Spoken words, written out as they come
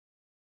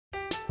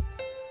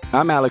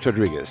I'm Alex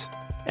Rodriguez.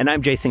 And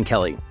I'm Jason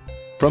Kelly.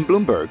 From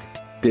Bloomberg,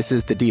 this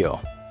is The Deal.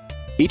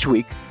 Each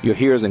week, you'll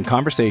hear us in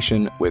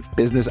conversation with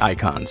business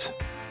icons.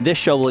 This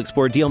show will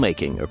explore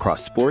deal-making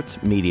across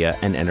sports, media,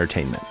 and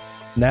entertainment.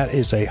 That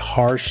is a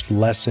harsh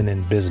lesson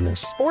in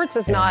business. Sports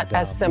is not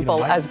as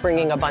simple as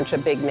bringing a bunch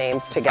of big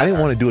names together. I didn't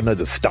want to do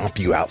another stomp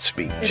you out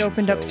speech. It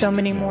opened up so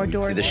many more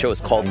doors. The show is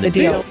called The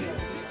Deal.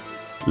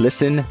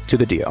 Listen to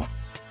The Deal.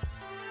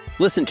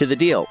 Listen to The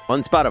Deal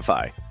on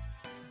Spotify.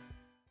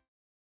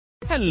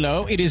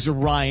 Hello, it is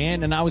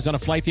Ryan, and I was on a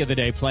flight the other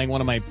day playing one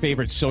of my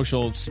favorite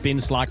social spin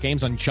slot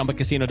games on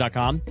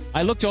ChumbaCasino.com.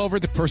 I looked over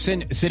at the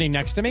person sitting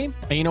next to me,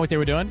 and you know what they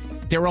were doing?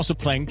 They were also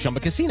playing Chumba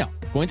Casino.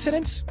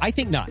 Coincidence? I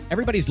think not.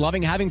 Everybody's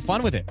loving having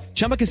fun with it.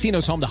 Chumba Casino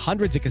is home to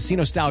hundreds of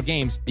casino-style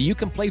games that you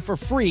can play for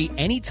free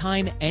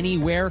anytime,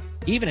 anywhere,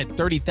 even at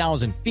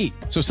 30,000 feet.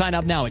 So sign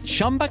up now at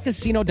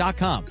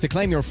ChumbaCasino.com to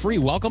claim your free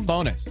welcome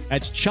bonus.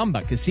 That's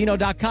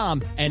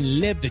ChumbaCasino.com and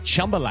live the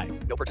Chumba life.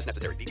 No purchase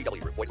necessary.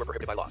 VGW. Void where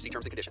prohibited by law. See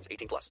terms and conditions.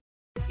 18+.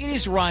 It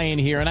is Ryan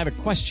here, and I have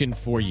a question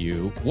for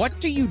you. What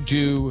do you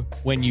do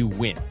when you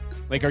win?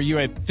 Like, are you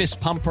a fist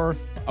pumper,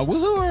 a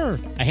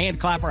woohooer, a hand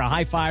clapper, a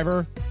high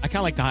fiver? I kind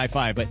of like the high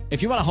five, but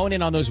if you want to hone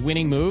in on those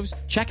winning moves,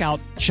 check out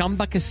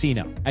Chumba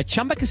Casino. At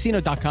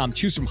ChumbaCasino.com,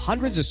 choose from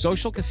hundreds of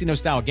social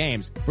casino-style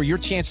games for your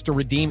chance to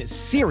redeem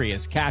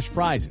serious cash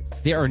prizes.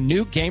 There are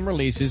new game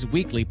releases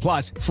weekly,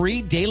 plus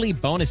free daily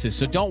bonuses,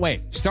 so don't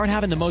wait. Start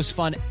having the most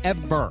fun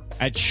ever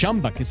at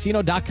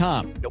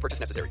ChumbaCasino.com. No purchase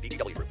necessary.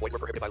 VGW. Void where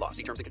prohibited by law.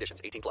 See terms and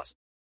conditions. 18+.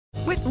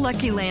 With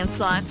Lucky Land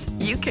Slots,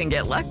 you can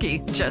get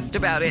lucky just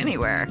about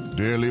anywhere.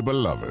 Dearly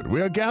beloved,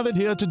 we are gathered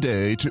here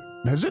today to...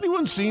 Has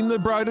anyone seen the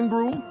bride and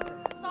groom?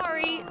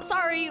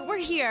 Sorry, we're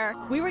here.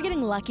 We were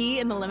getting lucky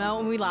in the limo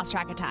and we lost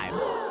track of time.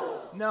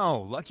 No,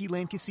 Lucky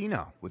Land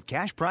Casino, with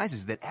cash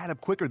prizes that add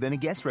up quicker than a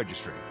guest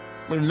registry.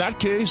 In that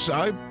case,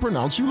 I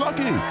pronounce you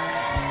lucky.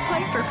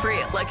 Play for free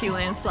at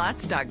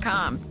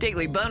LuckyLandSlots.com.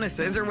 Daily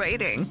bonuses are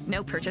waiting.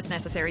 No purchase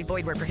necessary.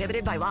 Void where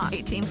prohibited by law.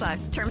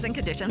 18+. Terms and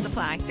conditions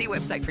apply. See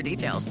website for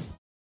details.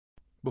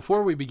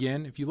 Before we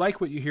begin, if you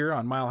like what you hear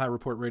on Mile High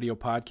Report Radio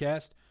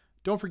podcast,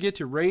 don't forget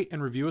to rate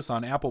and review us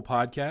on Apple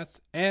Podcasts,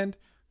 and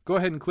go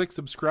ahead and click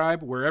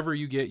subscribe wherever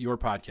you get your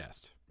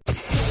podcasts.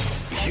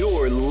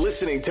 You're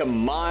listening to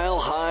Mile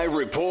High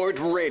Report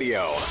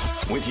Radio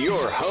with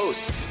your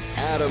hosts,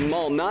 Adam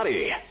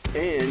Malnati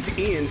and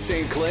Ian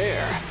St.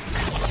 Clair.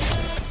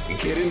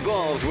 Get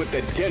involved with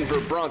the Denver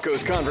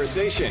Broncos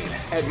conversation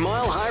at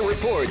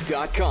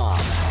milehighreport.com.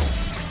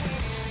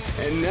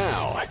 And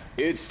now,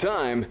 it's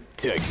time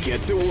to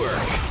get to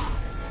work.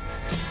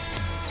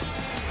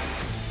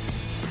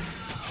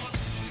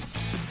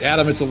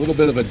 Adam, it's a little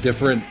bit of a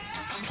different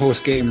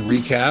post-game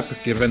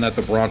recap, given that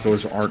the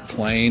Broncos aren't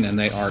playing and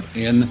they aren't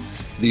in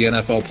the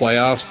NFL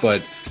playoffs,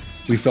 but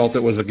we felt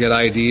it was a good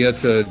idea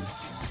to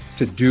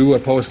do a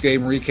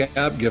post-game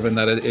recap, given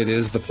that it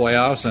is the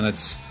playoffs and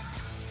it's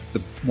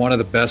one of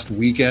the best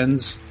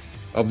weekends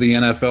of the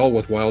NFL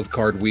with Wild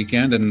Card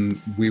Weekend, and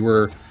we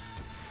were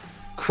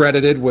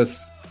credited with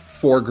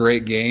 4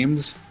 great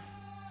games,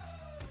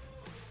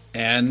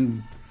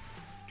 and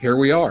here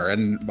we are.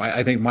 And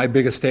I think my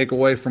biggest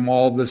takeaway from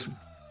all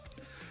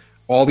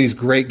these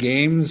great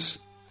games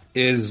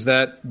is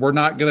that we're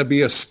not going to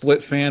be a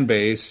split fan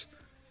base,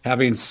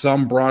 having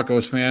some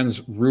Broncos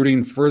fans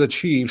rooting for the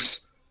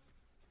Chiefs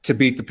to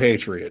beat the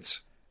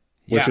Patriots,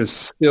 which is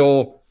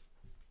still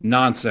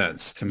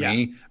nonsense to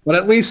me. But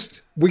at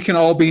least we can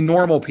all be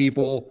normal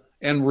people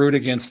and root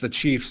against the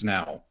Chiefs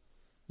now.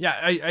 Yeah,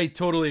 I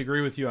totally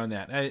agree with you on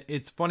that.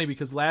 It's funny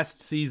because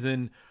last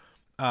season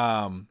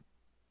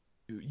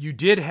you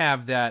did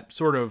have that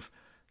sort of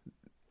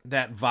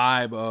that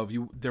vibe of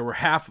there were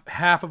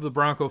half of the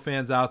Bronco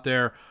fans out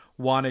there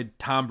wanted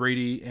Tom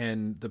Brady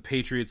and the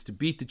Patriots to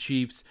beat the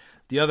Chiefs.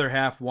 The other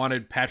half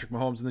wanted Patrick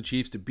Mahomes and the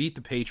Chiefs to beat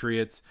the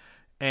Patriots.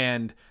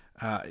 And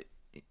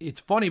it's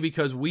funny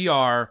because we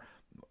are,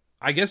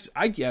 I guess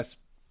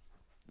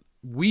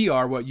we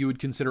are what you would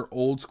consider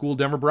old school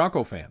Denver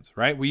Bronco fans,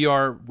 right? We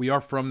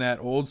are from that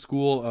old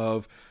school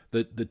of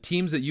the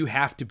teams that you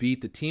have to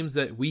beat. The teams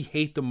that we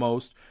hate the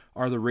most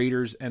are the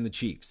Raiders and the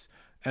Chiefs.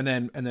 And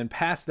then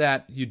past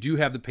that, you do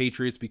have the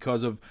Patriots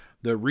because of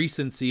the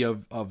recency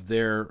of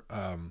their,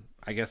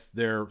 I guess,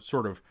 their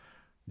sort of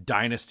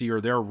dynasty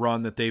or their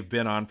run that they've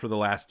been on for the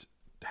last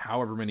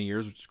however many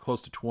years, which is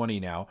close to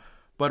 20 now.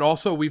 But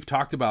also we've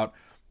talked about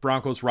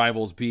Broncos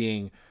rivals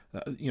being, the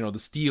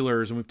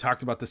Steelers, and we've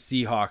talked about the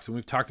Seahawks, and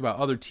we've talked about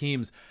other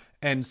teams.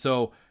 And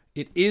so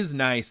it is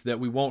nice that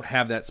we won't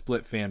have that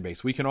split fan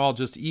base. We can all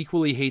just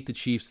equally hate the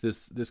Chiefs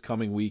this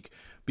coming week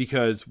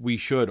because we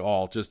should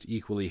all just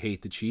equally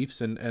hate the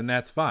Chiefs, and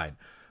that's fine.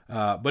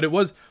 But it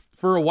was,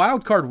 for a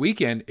wild card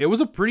weekend, it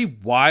was a pretty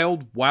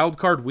wild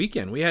card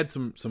weekend. We had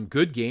some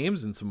good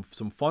games and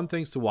some fun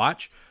things to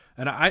watch.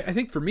 And I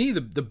think for me,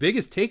 the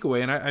biggest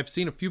takeaway, and I've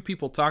seen a few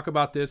people talk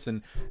about this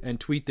and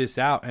tweet this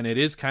out, and it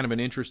is kind of an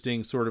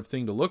interesting sort of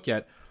thing to look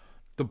at.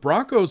 The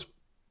Broncos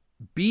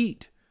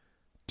beat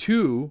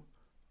 2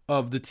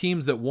 of the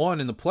teams that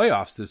won in the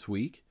playoffs this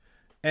week,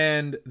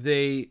 and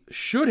they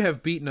should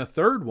have beaten a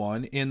third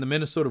one in the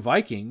Minnesota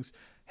Vikings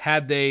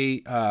had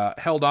they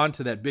held on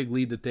to that big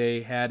lead that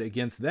they had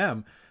against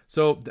them.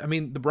 So, I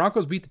mean, the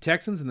Broncos beat the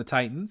Texans and the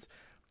Titans,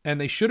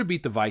 and they should have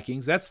beat the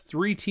Vikings. That's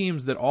 3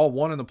 teams that all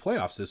won in the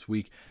playoffs this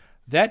week.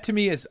 That, to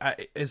me, is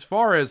as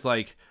far as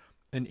like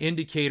an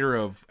indicator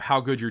of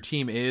how good your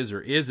team is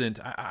or isn't.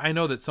 I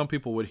know that some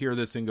people would hear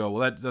this and go,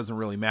 well, that doesn't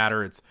really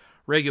matter. It's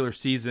regular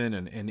season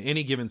and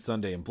any given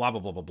Sunday and blah, blah,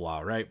 blah, blah, blah,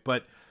 right?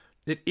 But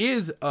it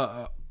is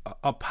a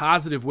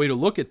positive way to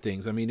look at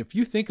things. I mean, if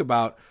you think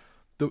about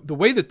the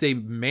way that they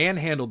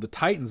manhandled the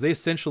Titans, they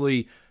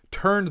essentially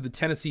turned the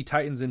Tennessee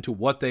Titans into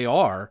what they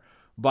are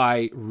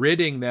by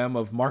ridding them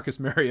of Marcus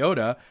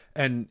Mariota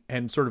and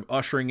sort of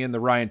ushering in the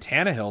Ryan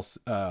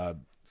Tannehill,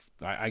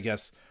 I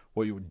guess,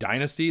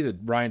 dynasty, the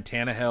Ryan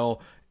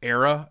Tannehill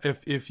era,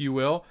 if you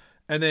will.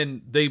 And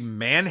then they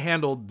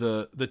manhandled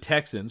the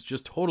Texans,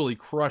 just totally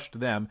crushed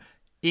them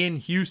in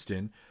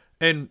Houston.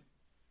 And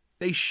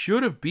they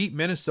should have beat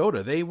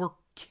Minnesota. They were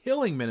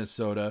killing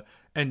Minnesota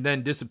and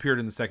then disappeared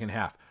in the second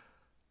half.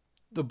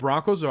 The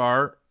Broncos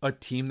are a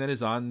team that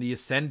is on the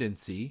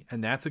ascendancy,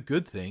 and that's a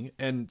good thing.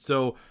 And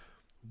so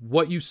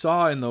what you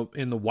saw in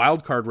the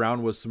wild card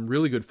round was some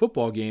really good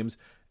football games,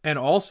 and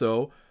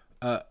also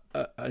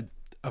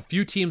a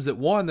few teams that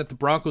won that the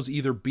Broncos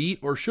either beat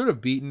or should have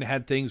beaten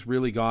had things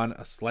really gone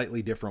a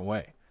slightly different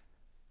way.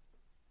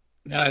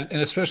 And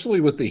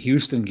especially with the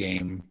Houston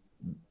game,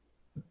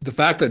 the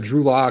fact that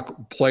Drew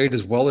Lock played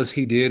as well as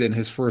he did in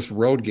his first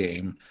road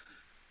game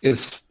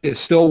is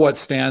still what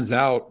stands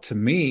out to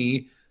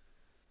me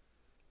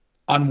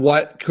on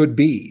what could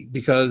be,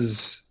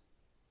 because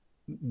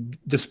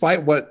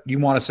despite what you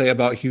want to say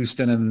about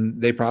Houston,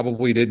 and they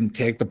probably didn't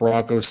take the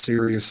Broncos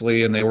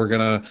seriously, and they were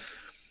going to,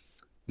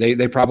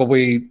 they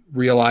probably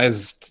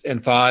realized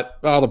and thought,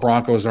 oh, the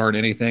Broncos aren't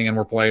anything, and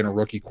we're playing a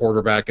rookie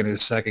quarterback in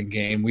his second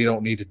game. We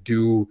don't need to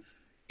do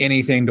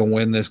anything to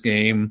win this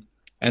game.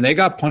 And they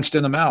got punched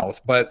in the mouth.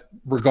 But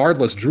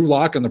regardless, Drew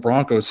Lock and the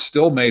Broncos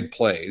still made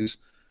plays.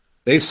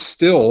 They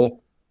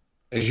still,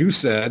 as you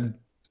said,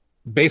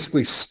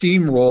 basically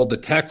steamrolled the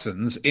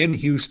Texans in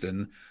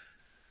Houston.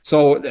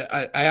 So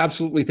I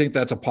absolutely think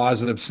that's a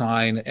positive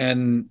sign.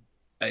 And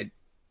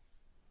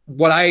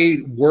what I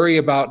worry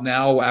about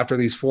now after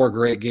these 4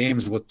 great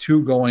games with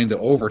 2 going to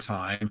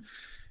overtime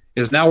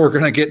is now we're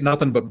going to get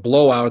nothing but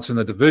blowouts in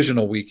the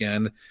divisional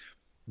weekend,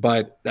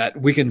 but that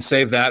we can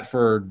save that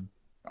for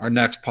our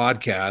next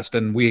podcast.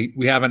 And we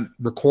haven't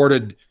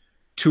recorded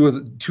two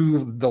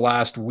of the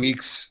last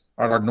weeks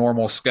on our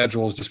normal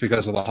schedules just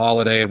because of the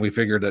holiday, and we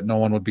figured that no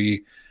one would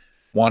be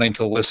wanting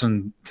to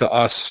listen to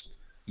us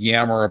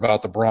yammer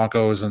about the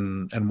Broncos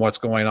and what's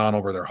going on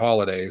over their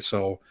holidays.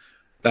 So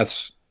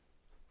that's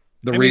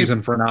the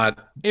reason for not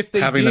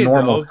having a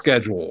normal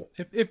schedule.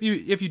 If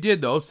you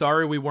did, though,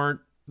 sorry we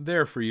weren't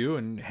there for you,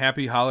 and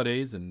happy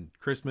holidays and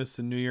Christmas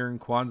and New Year and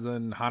Kwanzaa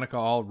and Hanukkah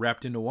all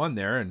wrapped into one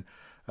there.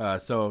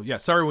 And so, yeah,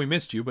 sorry we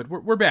missed you, but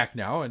we're back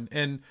now.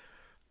 And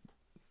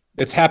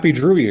it's Happy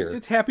Drew Year.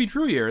 It's Happy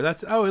Drew Year.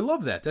 I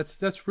love that.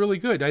 That's really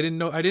good. I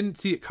didn't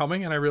see it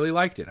coming, and I really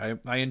liked it.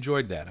 I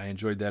enjoyed that. I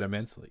enjoyed that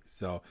immensely.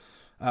 So,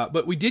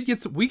 but we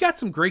got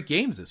some great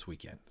games this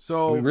weekend.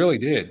 So we really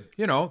did.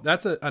 You know,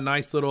 that's a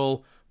nice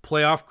little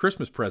playoff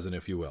Christmas present,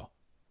 if you will.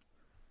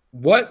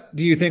 What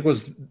do you think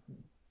was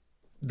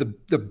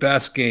the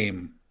best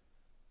game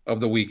of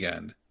the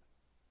weekend?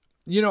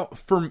 You know,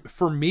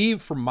 for me,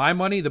 for my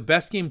money, the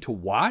best game to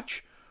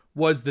watch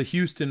was the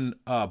Houston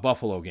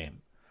Buffalo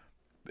game.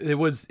 It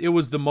was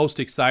the most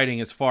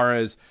exciting as far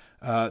as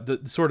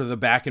the sort of the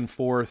back and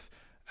forth,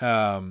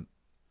 the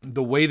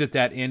way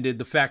that ended.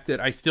 The fact that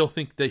I still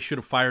think they should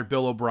have fired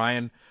Bill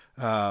O'Brien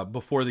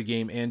before the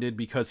game ended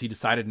because he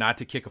decided not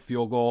to kick a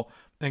field goal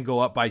and go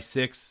up by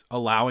 6,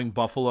 allowing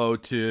Buffalo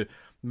to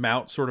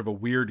mount sort of a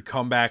weird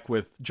comeback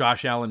with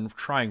Josh Allen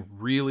trying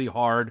really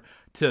hard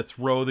to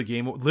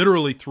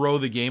literally throw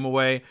the game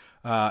away,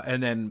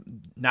 and then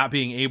not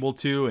being able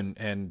to,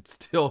 and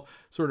still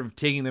sort of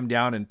taking them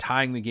down and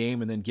tying the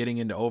game and then getting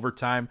into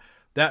overtime.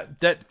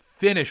 That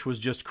finish was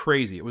just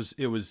crazy.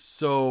 It was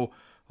so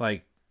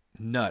like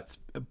nuts.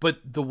 But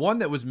the one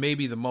that was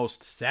maybe the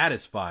most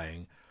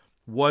satisfying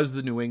was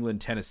the New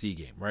England Tennessee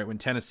game, right? When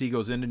Tennessee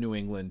goes into New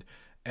England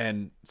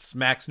and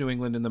smacks New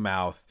England in the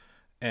mouth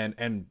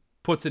and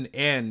puts an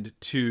end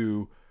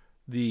to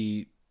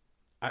the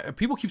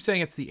people keep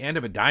saying it's the end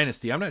of a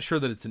dynasty. I'm not sure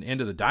that it's an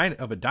end of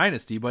a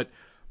dynasty, but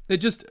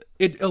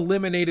it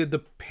eliminated the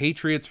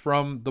Patriots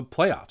from the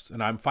playoffs,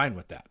 and I'm fine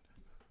with that.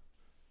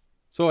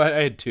 So I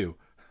had 2.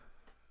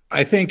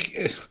 I think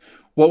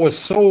what was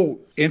so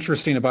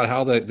interesting about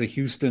how the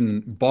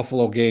Houston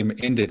Buffalo game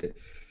ended,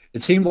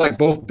 it seemed like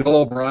both Bill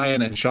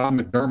O'Brien and Sean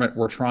McDermott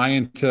were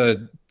trying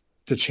to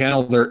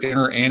channel their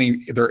inner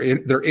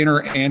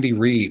Andy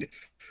Reid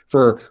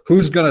for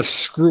who's going to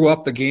screw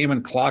up the game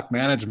and clock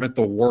management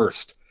the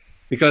worst.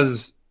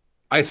 Because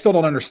I still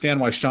don't understand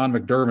why Sean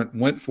McDermott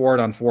went for it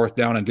on 4th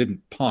down and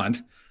didn't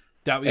punt.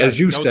 As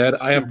you said,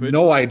 I have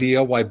no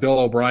idea why Bill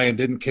O'Brien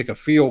didn't kick a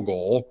field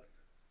goal.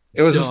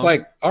 It was just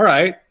like, all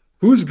right,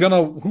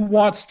 who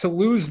wants to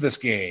lose this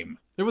game?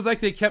 It was like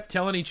they kept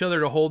telling each other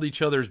to hold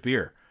each other's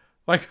beer.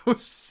 Like it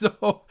was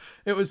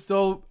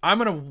so I'm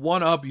going to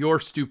one up your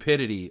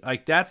stupidity.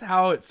 Like that's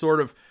how it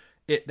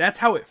that's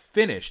how it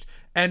finished.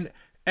 And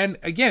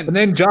again, and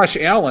then Josh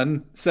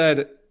Allen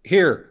said,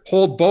 "Here,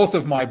 hold both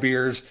of my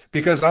beers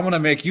because I'm going to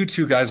make you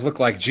two guys look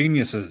like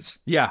geniuses."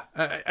 Yeah.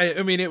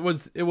 I mean, it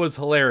was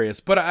hilarious,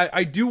 but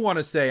I do want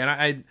to say,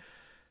 and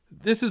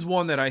this is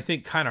one that I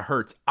think kind of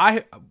hurts.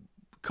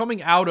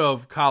 Coming out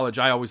of college,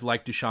 I always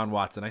liked Deshaun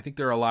Watson. I think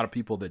there are a lot of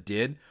people that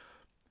did.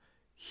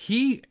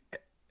 He,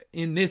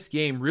 in this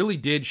game, really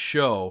did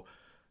show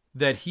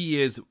that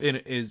he is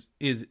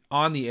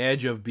on the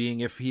edge of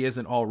being, if he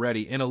isn't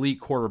already, an elite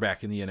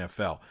quarterback in the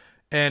NFL.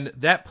 And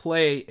that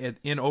play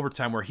in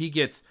overtime where he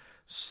gets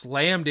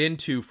slammed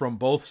into from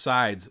both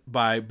sides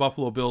by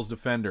Buffalo Bills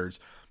defenders,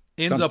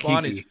 ends up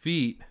on his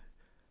feet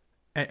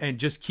and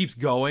just keeps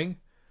going.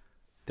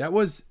 That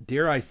was,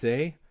 dare I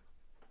say,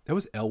 that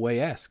was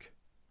Elway-esque.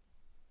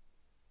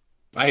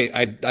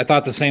 I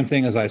thought the same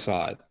thing as I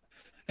saw it.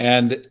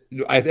 And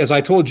as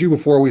I told you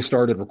before we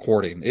started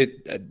recording,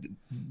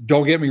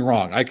 don't get me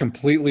wrong, I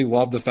completely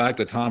love the fact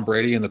that Tom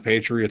Brady and the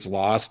Patriots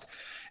lost.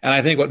 And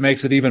I think what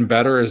makes it even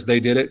better is they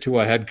did it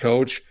to a head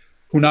coach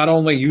who not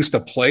only used to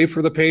play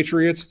for the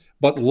Patriots,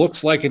 but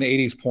looks like an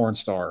 80s porn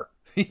star.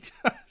 He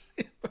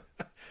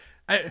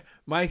does.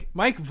 Mike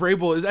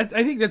Vrabel,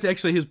 I think that's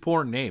actually his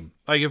porn name.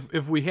 Like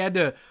if you had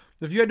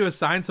to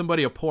assign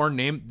somebody a porn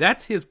name,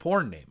 that's his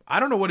porn name. I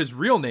don't know what his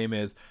real name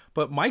is,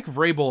 but Mike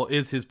Vrabel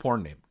is his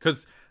porn name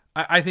because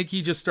I think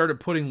he just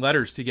started putting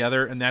letters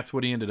together, and that's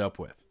what he ended up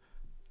with.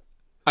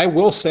 I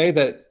will say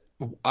that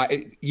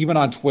even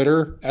on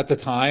Twitter at the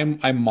time,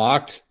 I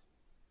mocked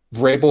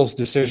Vrabel's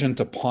decision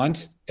to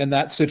punt in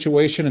that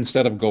situation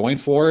instead of going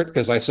for it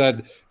because I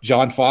said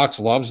John Fox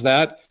loves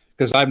that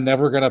because I'm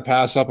never going to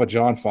pass up a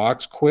John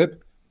Fox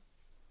quip.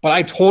 But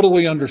I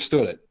totally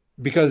understood it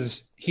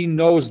because he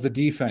knows the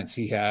defense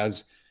he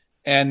has,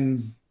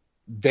 and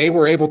they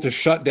were able to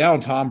shut down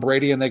Tom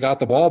Brady and they got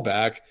the ball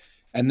back.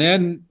 And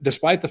then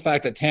despite the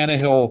fact that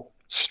Tannehill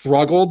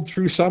struggled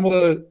through some of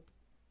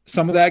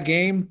that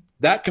game,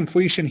 that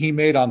completion he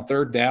made on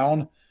third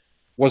down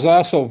was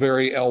also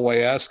very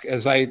Elway-esque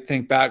as I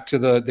think back to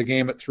the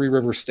game at Three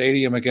River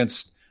Stadium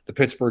against the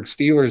Pittsburgh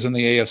Steelers in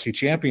the AFC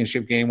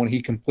Championship game when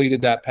he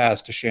completed that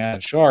pass to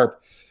Shannon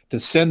Sharp to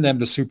send them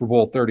to Super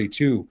Bowl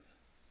 32.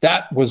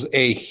 That was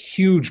a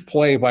huge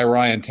play by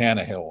Ryan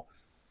Tannehill.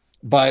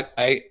 But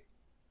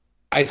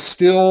I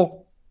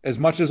still, as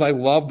much as I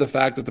love the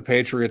fact that the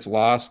Patriots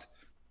lost,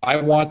 I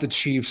want the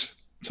Chiefs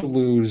to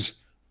lose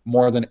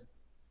more than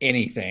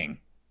anything.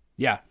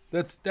 Yeah,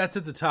 that's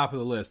at the top of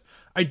the list.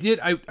 I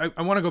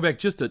want to go back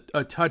just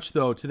a touch,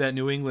 though, to that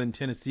New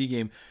England-Tennessee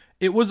game.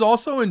 It was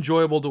also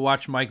enjoyable to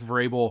watch Mike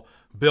Vrabel,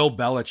 Bill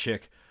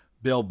Belichick.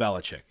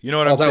 You know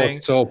what I'm saying? That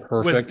was so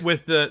perfect.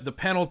 With the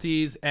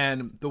penalties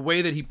and the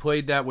way that he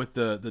played that with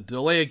the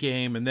delay of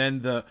game and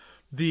then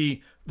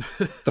the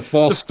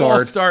false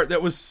start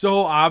that was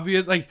so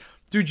obvious. Like,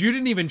 dude, you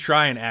didn't even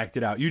try and act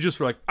it out. You just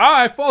were like,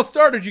 I false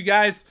started you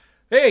guys.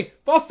 Hey,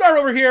 false start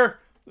over here.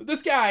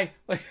 This guy.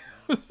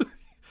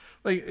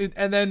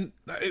 And then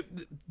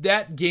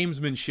that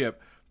gamesmanship.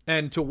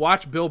 And to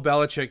watch Bill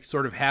Belichick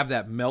sort of have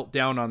that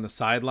meltdown on the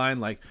sideline,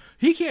 like,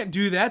 he can't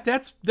do that.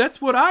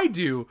 That's what I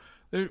do.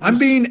 I'm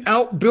being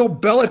out Bill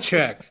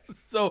Belichick.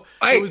 So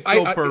it was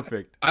so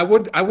perfect. I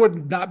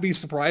would not be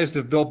surprised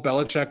if Bill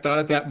Belichick thought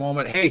at that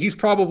moment, hey, he's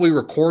probably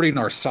recording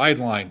our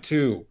sideline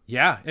too.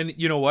 Yeah, and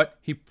you know what?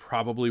 He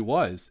probably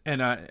was.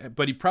 And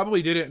but he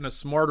probably did it in a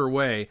smarter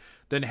way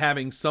than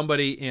having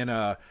somebody in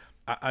a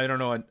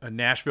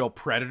Nashville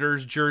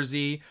Predators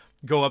jersey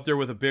go up there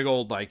with a big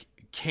old like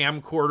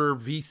camcorder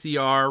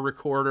VCR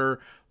recorder,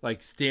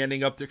 like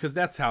standing up there, because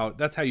that's how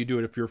you do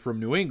it. If you're from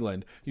New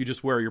England, you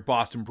just wear your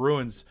Boston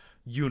Bruins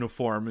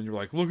uniform and you're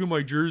like, look at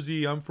my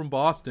jersey, I'm from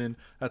Boston.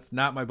 That's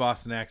not my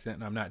Boston accent,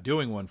 and I'm not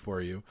doing one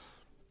for you.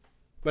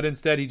 But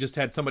instead, he just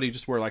had somebody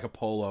just wear like a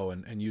polo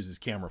and use his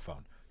camera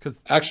phone. Because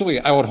actually,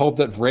 I would hope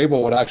that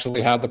Vrabel would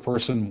actually have the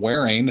person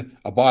wearing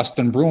a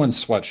Boston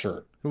Bruins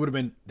sweatshirt. That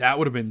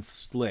would have been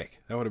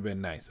slick. That would have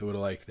been nice. I would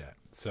have liked that.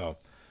 So,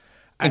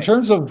 in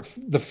terms of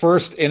the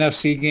first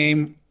NFC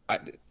game,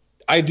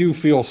 I do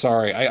feel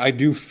sorry. I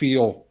do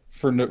feel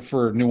for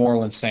New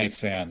Orleans Saints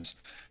fans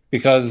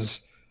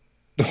because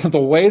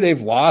the way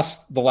they've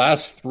lost the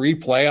last 3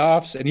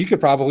 playoffs, and you could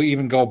probably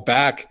even go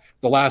back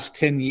the last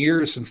 10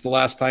 years since the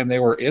last time they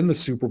were in the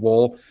Super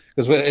Bowl,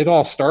 because it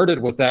all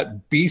started with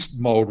that beast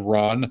mode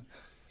run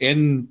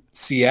in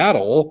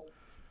Seattle,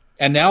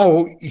 and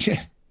now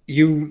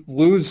you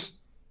lose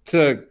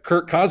to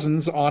Kirk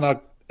Cousins on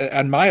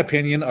in my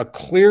opinion, a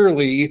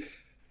clearly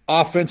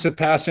offensive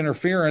pass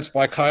interference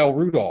by Kyle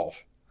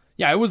Rudolph.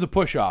 Yeah, it was a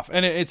push-off.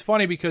 And it's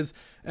funny because,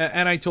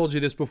 and I told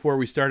you this before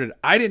we started,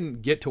 I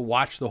didn't get to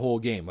watch the whole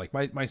game. Like,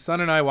 my son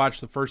and I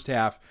watched the first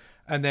half,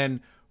 and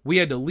then we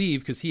had to leave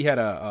because he had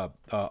a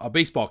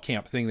baseball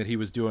camp thing that he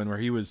was doing where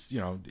he was,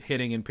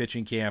 hitting and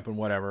pitching camp and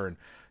whatever. And,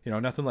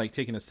 nothing like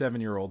taking a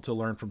 7-year-old to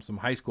learn from some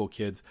high school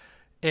kids.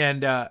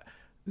 And, I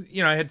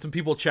had some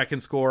people checking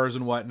scores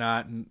and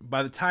whatnot. And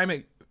by the time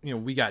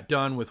we got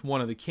done with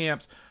one of the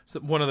camps,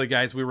 one of the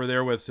guys we were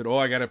there with said,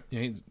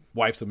 his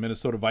wife's a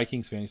Minnesota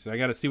Vikings fan. He said, I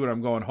got to see what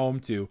I'm going home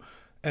to.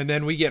 And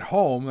then we get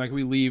home, like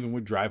we leave and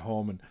we drive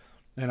home.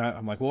 And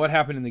I'm like, well, what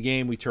happened in the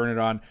game? We turn it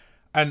on.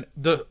 And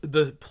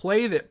the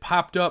play that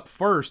popped up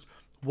first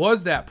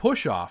was that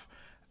push off.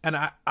 And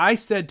I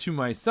said to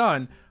my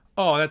son,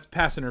 oh, that's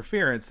pass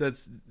interference.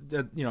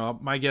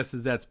 My guess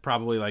is that's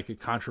probably like a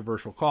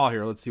controversial call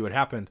here. Let's see what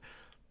happened.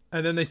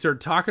 And then they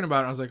started talking about it.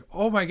 And I was like,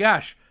 oh my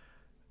gosh,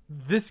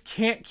 this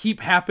can't keep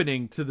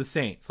happening to the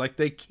Saints. Like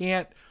they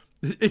can't,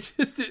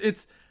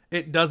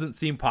 it doesn't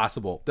seem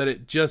possible that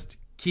it just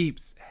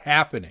keeps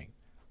happening,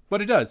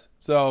 but it does.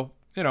 So,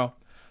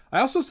 I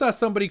also saw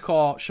somebody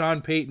call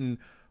Sean Payton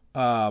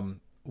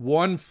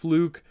one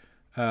fluke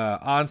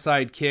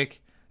onside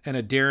kick and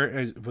a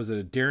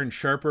Darren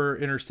Sharper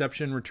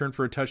interception return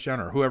for a touchdown,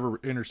 or whoever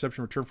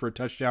interception return for a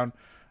touchdown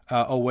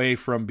away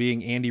from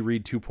being Andy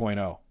Reid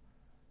 2.0.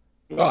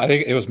 Well, I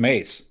think it was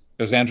Mace.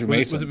 It was Andrew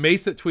Mason. Was it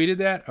Mace that tweeted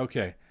that?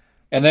 Okay.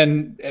 And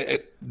then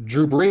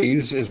Drew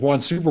Brees is one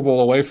Super Bowl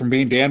away from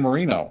being Dan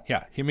Marino.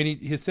 Yeah, he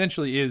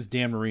essentially is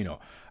Dan Marino.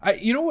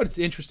 You know what's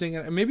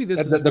interesting? Maybe this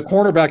is the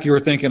cornerback you were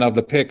thinking of,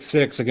 the pick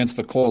six against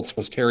the Colts,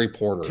 was Terry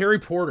Porter. Terry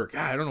Porter.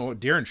 God, I don't know.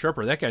 Darren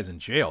Sharper, that guy's in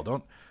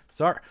jail.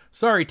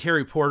 Sorry,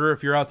 Terry Porter,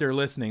 if you're out there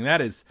listening.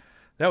 That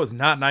was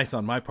not nice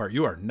on my part.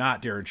 You are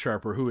not Darren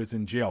Sharper, who is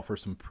in jail for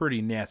some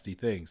pretty nasty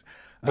things.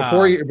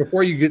 Before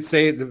you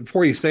say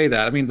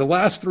that, I mean, the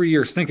last 3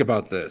 years, think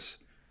about this.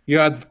 You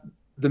had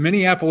the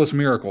Minneapolis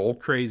Miracle,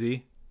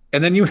 crazy,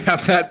 and then you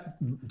have that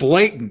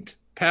blatant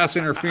pass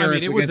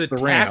interference it was against a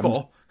the Rams,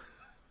 tackle.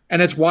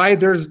 And that's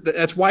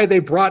why they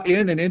brought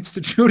in and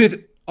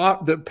instituted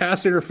the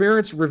pass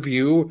interference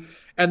review,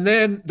 and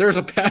then there's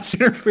a pass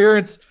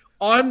interference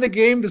on the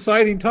game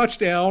deciding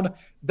touchdown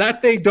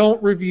that they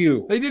don't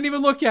review. They didn't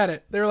even look at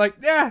it. They were like,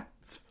 yeah,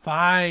 it's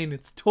fine.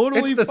 It's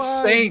totally fine. It's the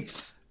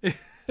Saints.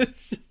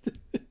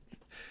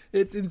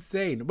 It's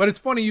insane. But it's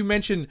funny you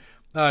mentioned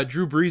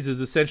Drew Brees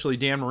is essentially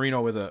Dan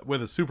Marino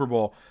with a Super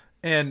Bowl.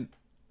 And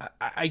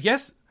I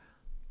guess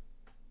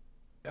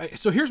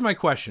so here's my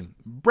question.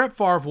 Brett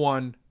Favre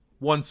won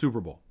one Super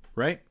Bowl,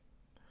 right?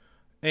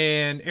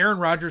 And Aaron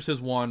Rodgers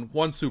has won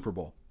one Super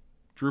Bowl.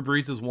 Drew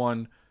Brees has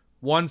won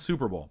one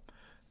Super Bowl.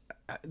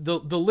 The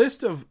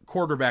list of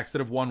quarterbacks that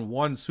have won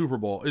one Super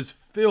Bowl is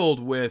filled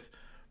with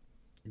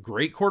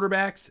great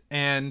quarterbacks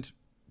and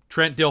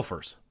Trent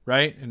Dilfers,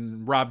 right?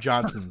 And Rob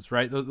Johnson's,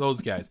 right?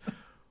 Those guys.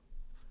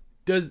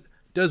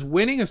 Does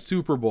winning a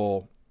Super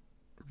Bowl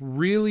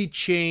really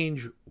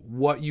change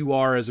what you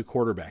are as a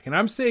quarterback? And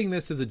I'm saying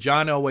this as a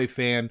John Elway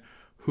fan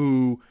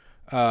who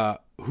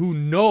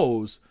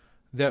knows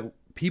that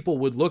people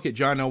would look at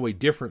John Elway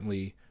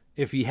differently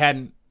if he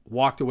hadn't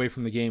walked away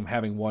from the game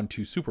having won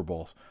 2 Super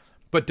Bowls.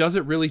 But does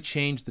it really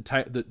change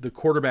the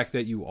quarterback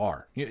that you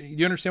are?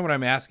 You understand what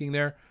I'm asking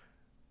there?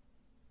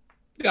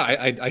 Yeah,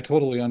 I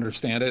totally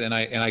understand it, and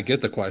I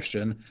get the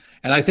question,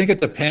 and I think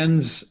it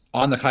depends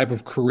on the type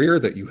of career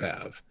that you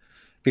have,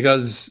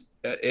 because,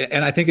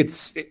 and I think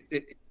it's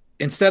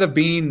instead of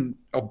being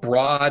a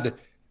broad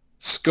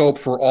scope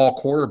for all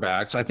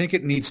quarterbacks, I think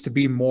it needs to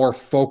be more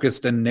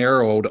focused and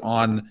narrowed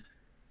on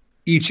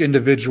each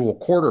individual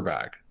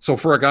quarterback. So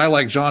for a guy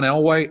like John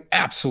Elway,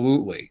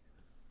 absolutely.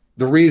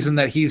 The reason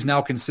that he's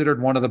now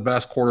considered one of the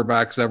best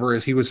quarterbacks ever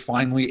is he was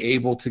finally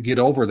able to get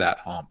over that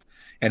hump.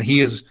 And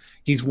he's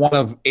one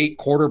of 8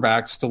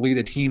 quarterbacks to lead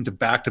a team to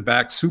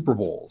back-to-back Super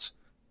Bowls.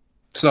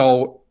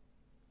 So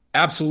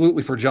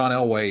absolutely for John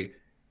Elway,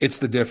 it's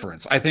the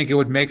difference. I think it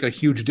would make a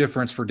huge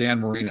difference for Dan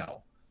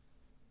Marino.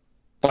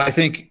 But I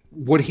think,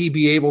 would he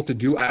be able to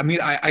do – I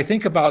mean, I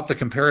think about the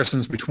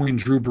comparisons between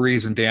Drew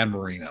Brees and Dan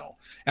Marino.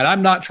 And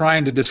I'm not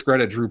trying to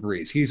discredit Drew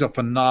Brees. He's a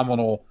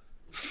phenomenal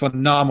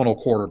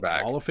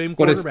quarterback. Hall of Fame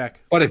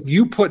quarterback. But if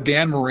you put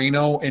Dan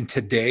Marino in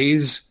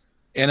today's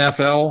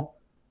NFL,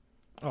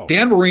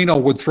 Dan Marino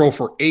would throw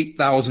for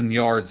 8,000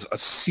 yards a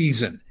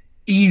season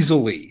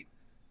easily.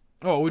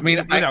 Oh, I mean,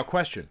 without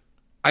question.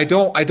 I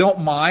don't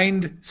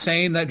mind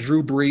saying that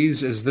Drew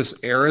Brees is this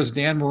era's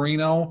Dan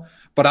Marino,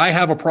 but I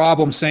have a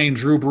problem saying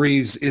Drew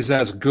Brees is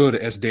as good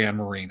as Dan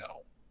Marino.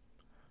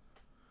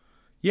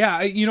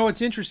 Yeah,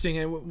 it's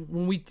interesting.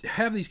 When we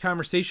have these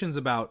conversations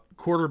about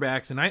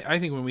quarterbacks, and I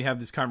think when we have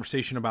this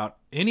conversation about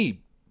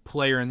any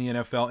player in the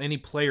NFL, any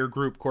player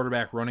group,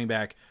 quarterback, running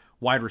back,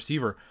 wide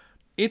receiver,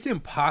 it's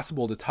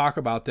impossible to talk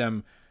about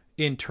them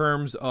in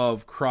terms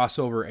of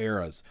crossover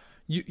eras.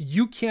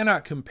 You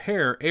cannot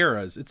compare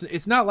eras.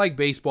 It's not like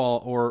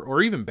baseball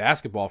or even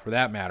basketball for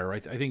that matter. I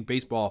think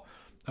baseball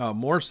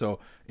more so.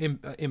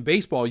 In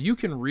baseball, you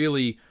can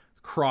really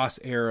cross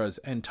eras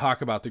and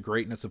talk about the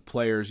greatness of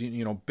players.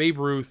 Babe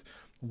Ruth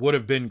would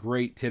have been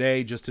great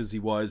today just as he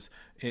was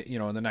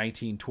in the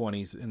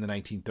 1920s, in the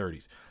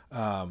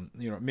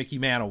 1930s. Mickey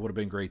Mantle would have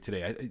been great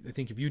today. I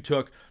think if you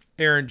took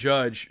Aaron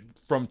Judge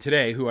from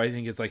today, who I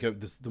think is like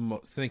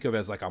think of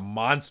as like a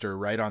monster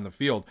right on the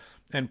field,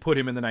 and put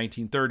him in the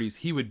 1930s,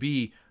 he would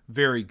be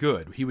very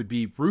good. He would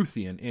be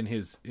Ruthian in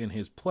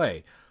his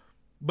play,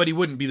 but he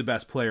wouldn't be the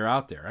best player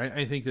out there.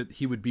 I think that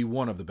he would be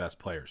one of the best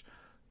players.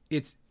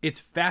 It's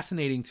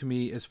fascinating to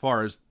me as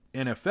far as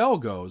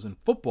NFL goes and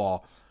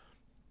football.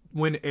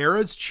 When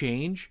eras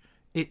change,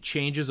 it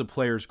changes a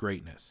player's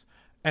greatness.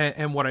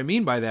 And what I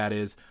mean by that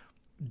is,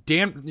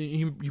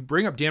 you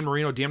bring up Dan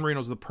Marino. Dan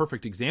Marino's the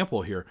perfect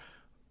example here.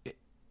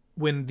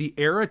 When the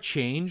era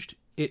changed,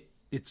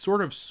 it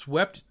sort of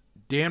swept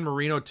Dan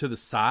Marino to the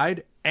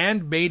side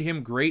and made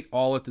him great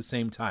all at the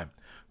same time.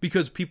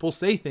 Because people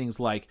say things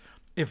like,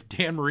 if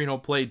Dan Marino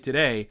played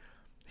today,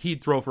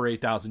 he'd throw for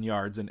 8,000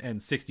 yards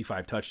and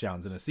 65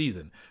 touchdowns in a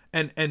season.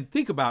 And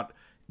think about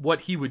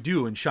what he would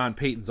do in Sean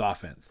Payton's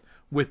offense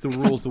with the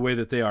rules the way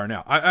that they are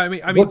now. I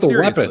mean, with the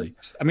seriously.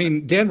 Weapons. I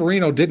mean, Dan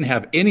Marino didn't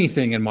have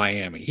anything in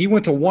Miami. He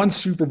went to one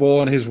Super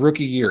Bowl in his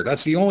rookie year.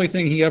 That's the only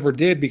thing he ever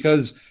did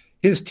because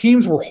his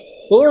teams were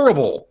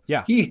horrible.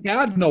 Yeah. He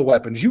had no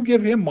weapons. You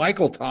give him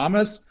Michael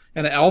Thomas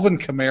and Alvin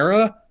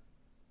Kamara.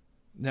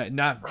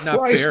 Not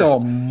Christ fair.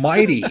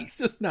 almighty. It's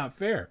just not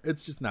fair.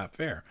 It's just not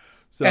fair.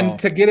 So, and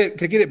to get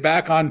it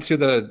back onto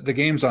the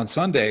games on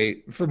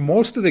Sunday, for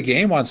most of the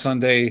game on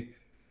Sunday,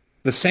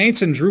 the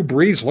Saints and Drew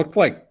Brees looked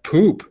like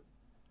poop.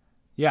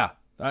 Yeah.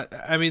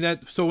 I mean,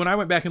 so when I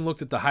went back and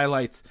looked at the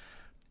highlights,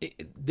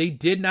 they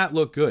did not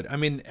look good. I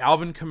mean,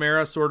 Alvin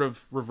Kamara sort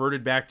of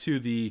reverted back to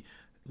the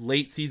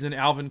late season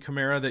Alvin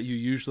Kamara that you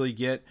usually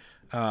get.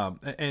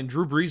 And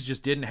Drew Brees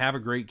just didn't have a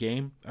great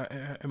game.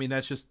 I mean,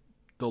 that's just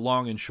the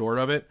long and short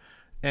of it.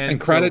 And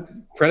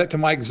credit to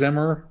Mike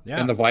Zimmer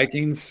and the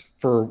Vikings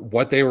for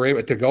what they were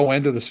able to go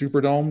into the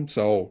Superdome.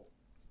 So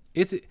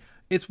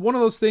it's one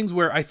of those things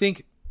where I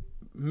think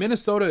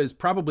Minnesota is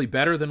probably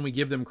better than we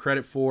give them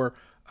credit for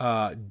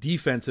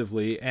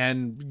defensively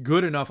and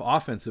good enough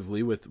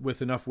offensively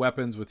with enough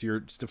weapons, with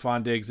your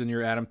Stephon Diggs and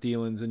your Adam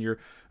Thielens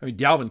and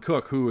Dalvin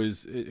Cook, who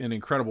is an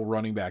incredible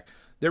running back.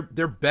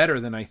 They're better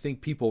than I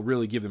think people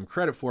really give them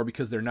credit for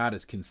because they're not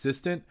as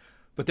consistent.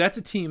 But that's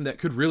a team that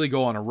could really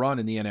go on a run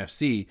in the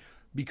NFC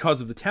because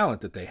of the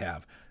talent that they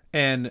have.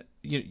 And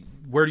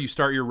where do you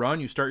start your run?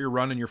 You start your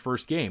run in your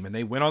first game. And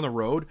they went on the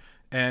road,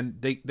 and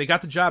they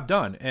got the job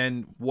done.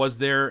 And was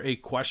there a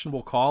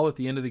questionable call at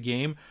the end of the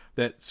game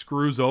that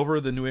screws over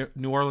the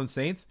New Orleans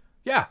Saints?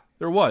 Yeah,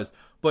 there was.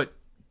 But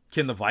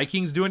can the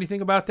Vikings do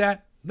anything about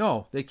that?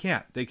 No, they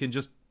can't. They can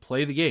just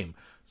play the game.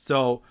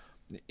 So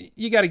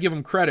you got to give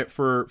them credit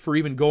for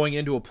even going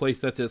into a place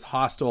that's as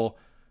hostile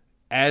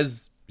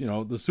as the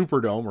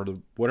Superdome or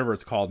whatever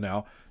it's called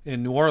now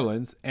in New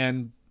Orleans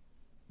and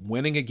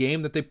winning a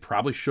game that they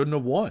probably shouldn't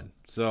have won.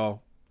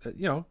 So,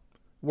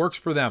 works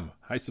for them,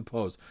 I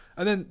suppose.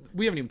 And then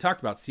we haven't even talked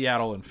about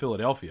Seattle and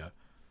Philadelphia.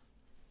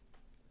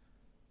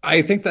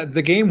 I think that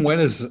the game went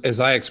as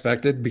I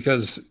expected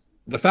because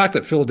the fact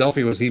that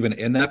Philadelphia was even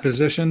in that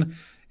position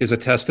is a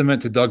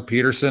testament to Doug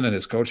Peterson and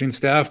his coaching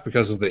staff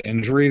because of the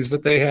injuries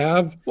that they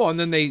have. Well, and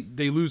then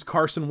they lose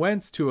Carson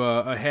Wentz to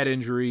a head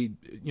injury,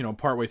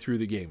 partway through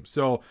the game.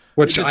 So,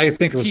 which I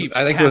think it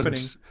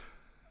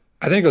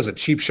was a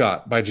cheap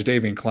shot by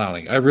Jadeveon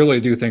Clowney. I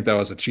really do think that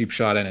was a cheap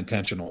shot and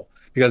intentional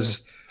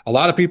because a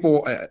lot of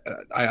people,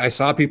 I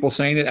saw people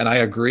saying it, and I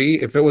agree.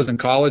 If it was in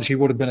college, he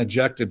would have been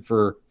ejected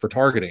for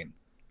targeting.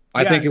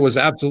 I think it was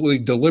absolutely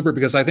deliberate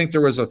because I think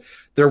there was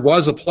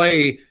a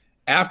play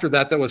after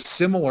that was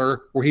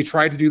similar where he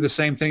tried to do the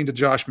same thing to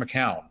Josh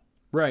McCown.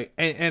 Right.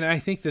 And I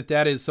think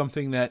that is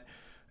something that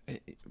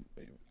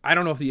I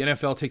don't know if the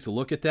NFL takes a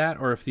look at that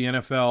or if the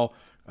NFL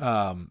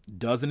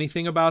does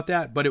anything about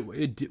that. But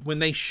when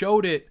they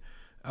showed it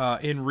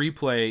in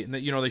replay, and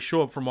they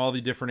show up from all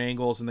the different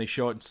angles and they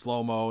show it in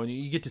slow-mo and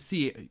you get to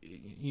see it.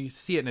 You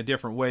see it in a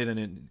different way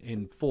than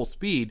in full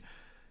speed.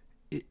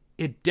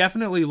 It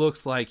definitely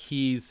looks like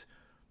he's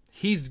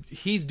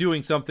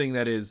doing something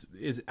that is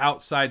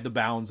outside the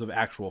bounds of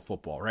actual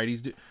football, right?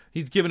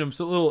 He's giving him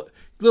little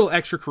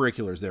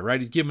extracurriculars there, right?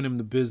 He's giving him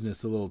the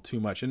business a little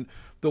too much. And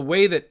the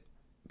way that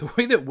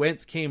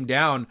Wentz came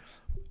down,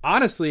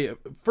 honestly, at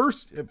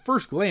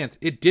first glance,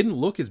 it didn't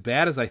look as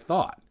bad as I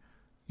thought.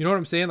 You know what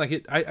I'm saying?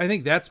 Like I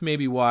think that's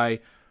maybe why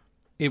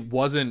it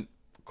wasn't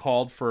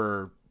called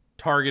for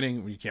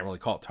targeting. You can't really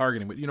call it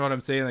targeting, but you know what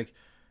I'm saying? Like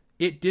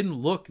it didn't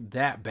look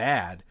that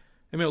bad.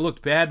 I mean, it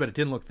looked bad, but it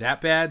didn't look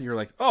that bad. You're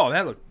like, oh,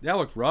 that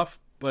looked rough,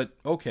 but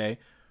okay.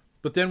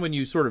 But then when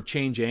you sort of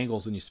change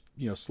angles and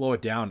you slow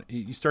it down,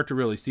 you start to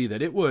really see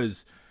that it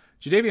was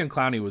Jadeveon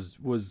Clowney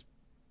was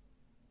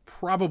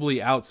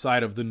probably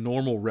outside of the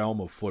normal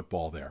realm of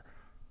football there.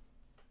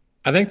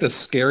 I think the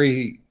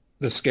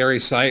scary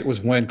sight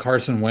was when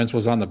Carson Wentz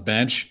was on the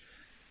bench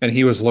and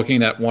he was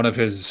looking at one of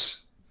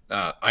his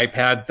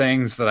iPad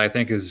things that I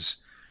think is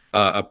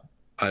a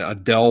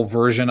Dell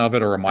version of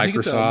it or a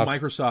Microsoft. I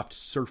think it's a Microsoft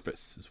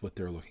Surface is what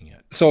they're looking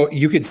at. So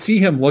you could see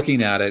him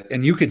looking at it,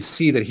 and you could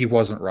see that he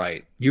wasn't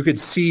right. You could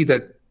see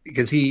that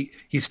because he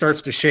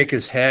starts to shake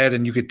his head,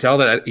 and you could tell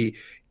that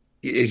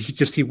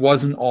he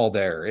wasn't all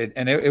there.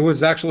 It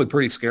was actually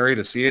pretty scary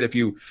to see it if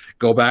you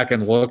go back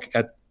and look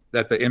at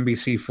the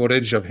NBC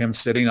footage of him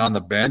sitting on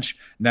the bench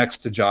next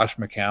to Josh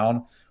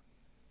McCown.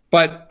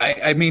 But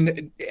I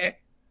mean,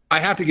 I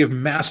have to give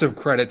massive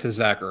credit to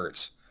Zach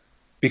Ertz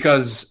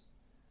because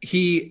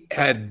he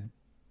had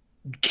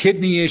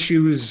kidney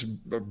issues,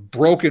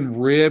 broken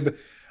rib.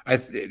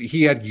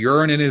 He had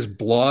urine in his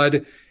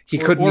blood. He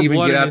couldn't even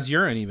blood get out in his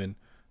urine even.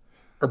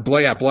 Or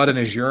blood in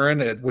his urine,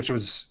 which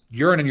was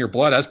urine in your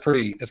blood. That's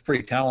pretty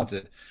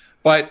talented.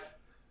 But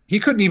he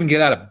couldn't even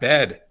get out of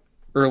bed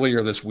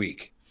earlier this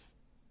week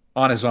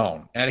on his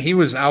own. And he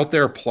was out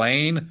there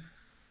playing.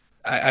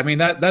 I mean,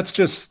 that's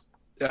just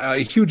a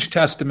huge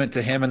testament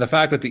to him. And the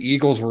fact that the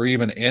Eagles were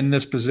even in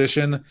this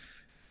position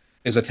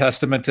is a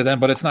testament to them.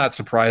 But it's not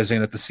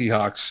surprising that the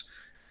Seahawks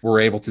were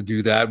able to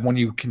do that when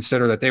you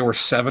consider that they were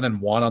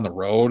 7-1 on the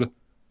road.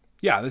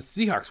 Yeah, the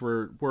Seahawks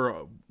were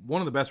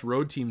one of the best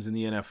road teams in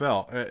the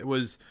NFL. It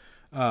was,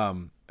 I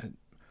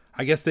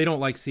guess they don't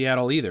like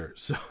Seattle either.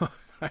 So,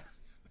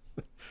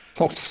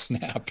 oh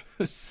snap!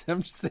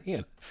 I'm just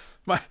saying,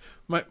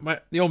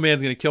 the old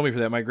man's gonna kill me for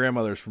that. My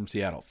grandmother's from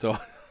Seattle, so.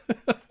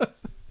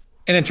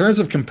 And in terms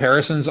of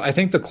comparisons, I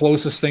think the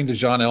closest thing to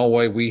John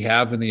Elway we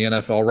have in the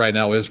NFL right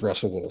now is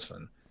Russell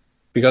Wilson,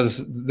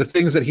 because the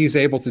things that he's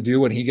able to do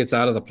when he gets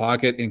out of the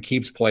pocket and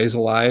keeps plays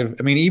alive.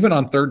 I mean, even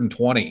on 3rd and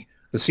 20.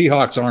 The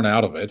Seahawks aren't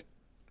out of it.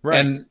 Right.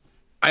 And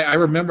I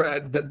remember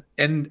that,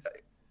 and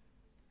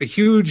a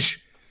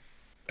huge,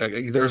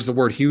 there's the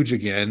word huge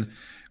again.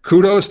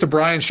 Kudos to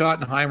Brian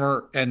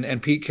Schottenheimer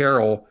and Pete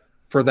Carroll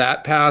for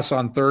that pass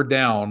on 3rd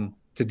down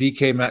to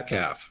DK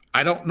Metcalf.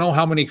 I don't know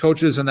how many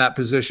coaches in that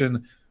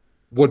position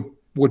would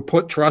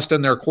put trust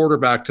in their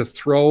quarterback to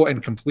throw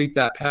and complete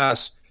that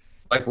pass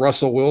like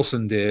Russell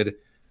Wilson did,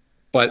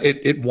 but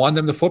it won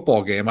them the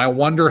football game. I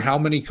wonder how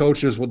many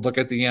coaches would look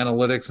at the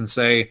analytics and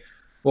say,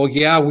 well,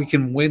 yeah, we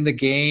can win the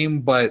game,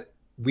 but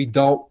we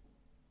don't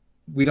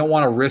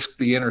want to risk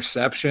the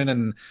interception,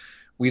 and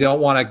we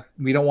don't want to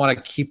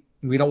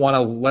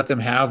let them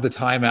have the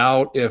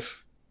timeout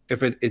if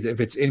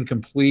it's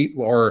incomplete,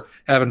 or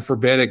heaven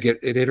forbid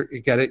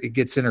it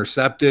gets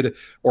intercepted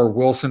or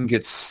Wilson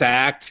gets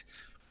sacked.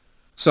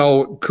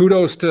 So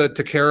kudos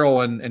to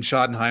Carroll and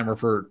Schottenheimer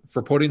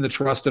for putting the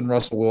trust in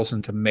Russell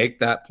Wilson to make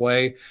that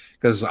play,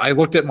 because I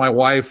looked at my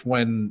wife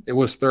when it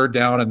was 3rd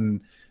down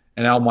and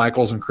Al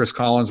Michaels and Chris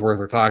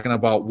Collinsworth are talking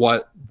about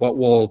what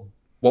will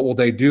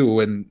they do,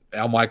 and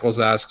Al Michaels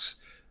asks,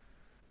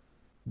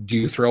 do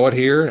you throw it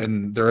here?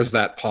 And there is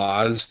that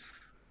pause,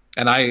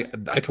 and I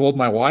told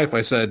my wife,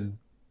 I said,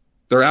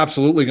 they're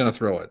absolutely going to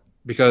throw it,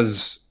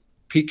 because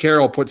Pete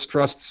Carroll puts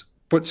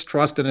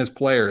trust in his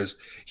players.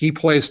 He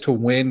plays to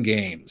win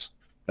games.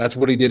 That's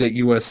what he did at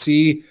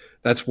USC.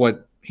 That's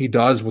what he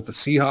does with the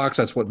Seahawks.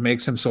 That's what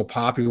makes him so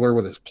popular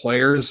with his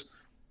players.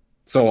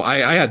 So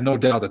I had no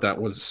doubt that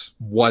was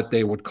what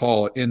they would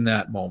call it in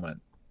that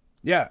moment.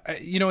 Yeah,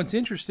 it's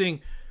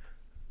interesting.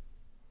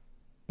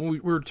 When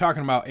we were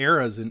talking about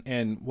eras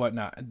and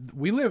whatnot,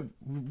 we're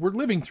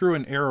living through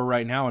an era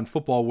right now in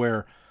football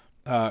where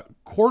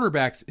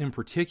quarterbacks in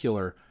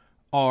particular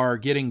are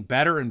getting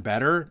better and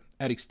better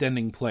at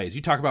extending plays.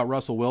 You talk about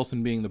Russell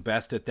Wilson being the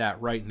best at that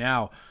right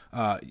now.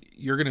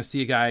 You're going to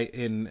see a guy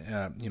in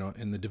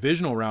the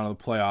divisional round of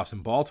the playoffs in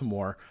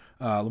Baltimore,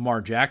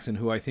 Lamar Jackson,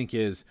 who I think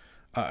is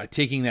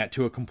taking that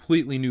to a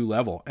completely new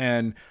level.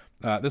 And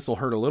this will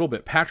hurt a little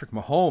bit. Patrick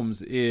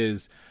Mahomes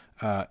is,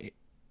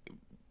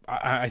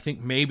 I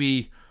think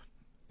maybe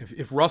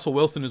if Russell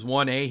Wilson is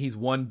 1A, he's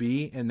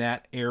 1B in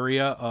that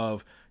area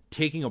of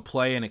taking a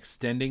play and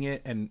extending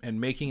it and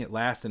making it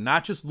last, and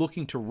not just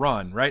looking to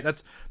run, right?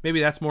 That's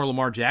more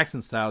Lamar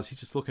Jackson styles.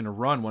 He's just looking to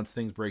run once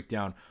things break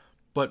down.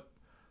 But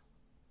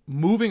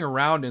moving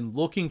around and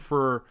looking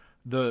for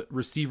the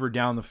receiver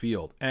down the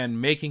field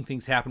and making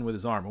things happen with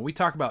his arm. When we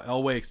talk about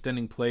Elway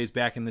extending plays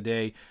back in the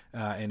day,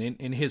 and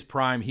in his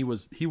prime, he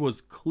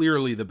was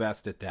clearly the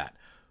best at that.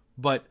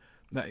 But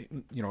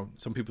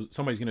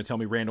somebody's going to tell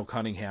me Randall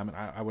Cunningham, and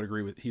I would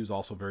agree with, he was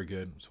also very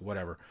good. So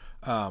whatever.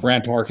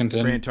 Grant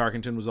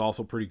Tarkenton was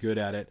also pretty good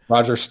at it.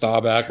 Roger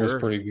Staubach was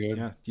pretty good.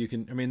 Yeah, you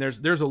can. I mean,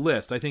 there's a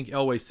list. I think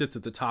Elway sits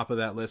at the top of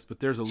that list, but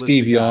there's a list.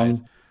 Steve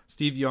Young.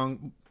 Steve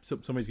Young.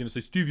 Somebody's going to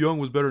say Steve Young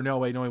was better than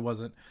Elway. No, he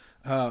wasn't.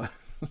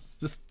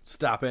 Just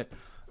stop it.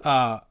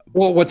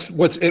 Well,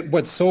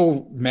 what's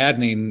so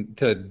maddening,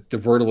 to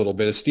divert a little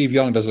bit, is Steve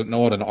Young doesn't know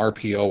what an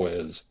RPO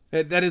is.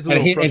 That is a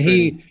little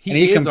frustrating.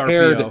 He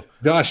compared RPO.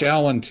 Josh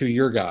Allen to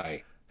your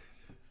guy.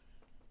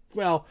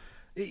 Well,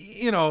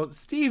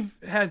 Steve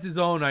has his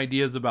own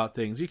ideas about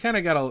things. You kind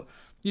of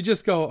you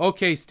just go,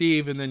 okay,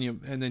 Steve, and then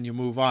you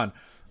move on.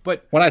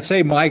 But when I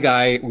say my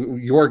guy,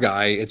 your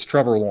guy, it's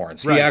Trevor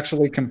Lawrence. Right. He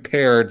actually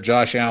compared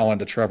Josh Allen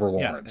to Trevor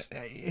Lawrence.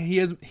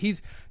 Yeah,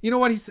 he's you know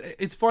what,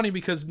 it's funny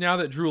because now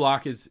that Drew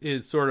Lock is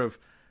sort of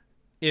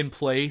in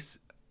place,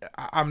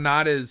 I'm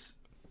not as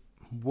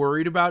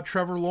worried about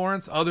Trevor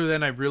Lawrence, other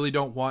than I really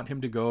don't want him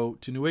to go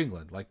to New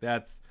England. Like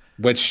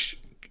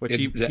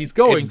he's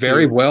going. It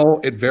very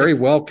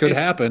well could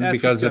happen,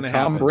 because if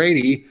Tom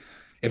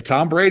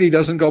Brady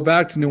doesn't go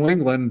back to New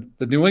England,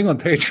 the New England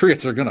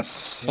Patriots are going to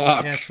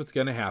suck. That's what's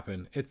going to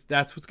happen.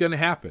 That's what's going to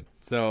happen.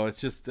 So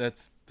it's just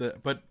that's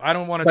but I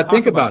don't want to. But talk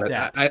think about it.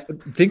 I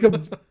think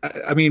of.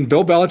 I mean,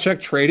 Bill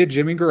Belichick traded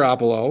Jimmy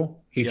Garoppolo.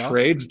 He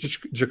trades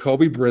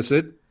Jacoby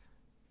Brissett.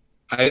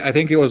 I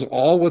think it was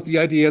all with the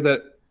idea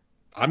that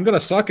I'm going to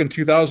suck in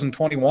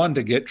 2021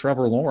 to get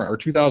Trevor Lawrence, or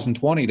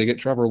 2020 to get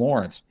Trevor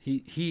Lawrence.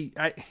 He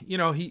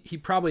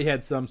probably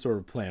had some sort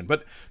of plan.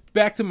 But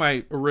back to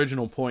my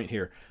original point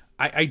here,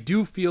 I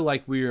do feel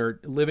like we are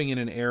living in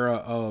an era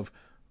of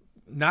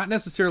not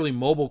necessarily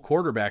mobile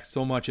quarterbacks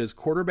so much as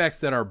quarterbacks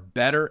that are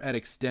better at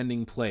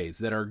extending plays,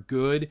 that are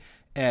good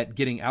at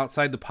getting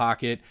outside the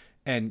pocket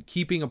and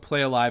keeping a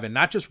play alive, and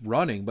not just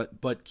running,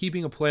 but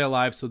keeping a play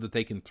alive so that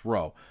they can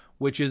throw,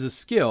 which is a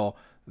skill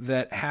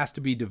that has to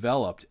be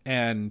developed,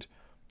 and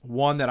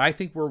one that I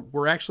think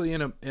we're actually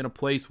in a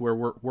place where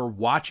we're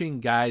watching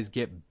guys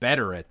get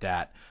better at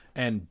that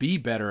and be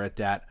better at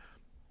that,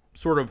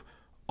 sort of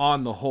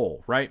on the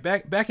whole, right?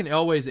 Back in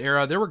Elway's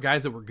era, there were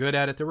guys that were good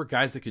at it. There were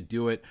guys that could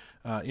do it.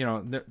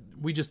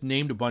 We just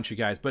named a bunch of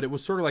guys, but it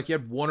was sort of like you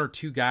had one or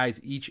two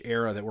guys each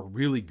era that were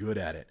really good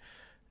at it.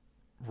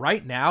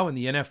 Right now in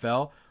the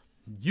NFL,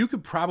 you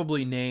could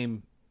probably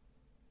name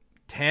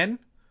 10,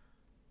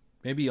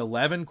 maybe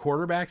 11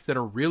 quarterbacks that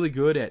are really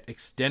good at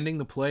extending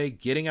the play,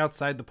 getting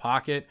outside the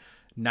pocket,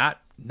 not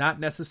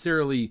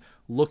necessarily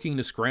looking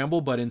to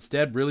scramble, but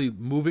instead really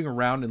moving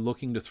around and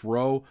looking to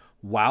throw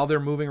while they're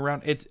moving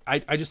around.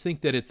 I just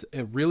think that it's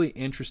a really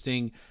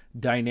interesting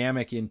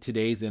dynamic in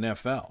today's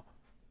NFL.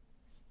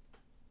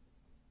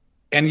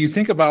 And you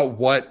think about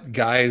what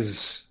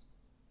guys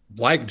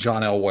like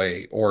John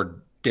Elway or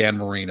Dan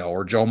Marino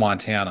or Joe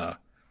Montana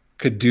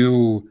could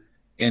do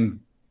in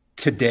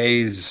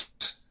today's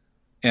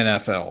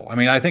NFL. I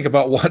mean, I think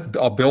about what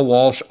a Bill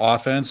Walsh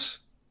offense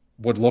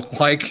would look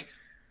like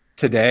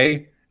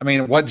today. I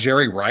mean, what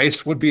Jerry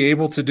Rice would be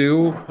able to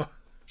do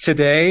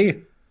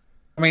today.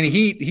 I mean,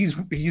 he's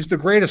the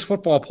greatest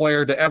football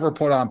player to ever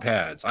put on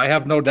pads. I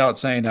have no doubt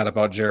saying that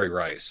about Jerry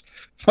Rice.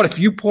 But if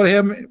you put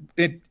him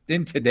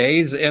in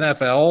today's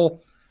NFL,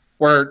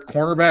 where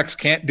cornerbacks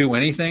can't do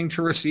anything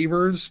to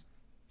receivers,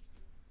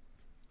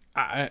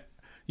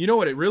 you know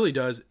what it really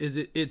does is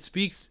it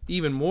speaks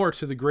even more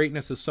to the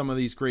greatness of some of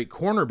these great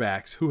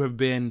cornerbacks who have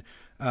been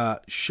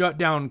shut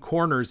down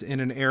corners in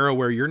an era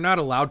where you're not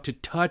allowed to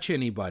touch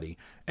anybody.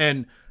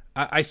 And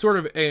I sort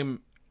of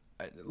am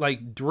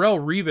like Darrelle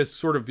Revis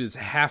sort of is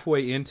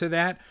halfway into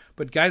that,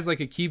 but guys like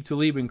Aqib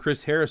Talib and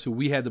Chris Harris, who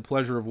we had the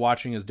pleasure of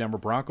watching as Denver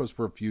Broncos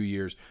for a few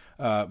years,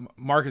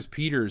 Marcus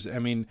Peters, I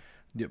mean,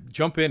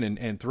 jump in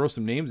and throw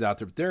some names out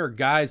there. But there are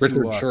guys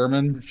Richard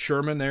Sherman.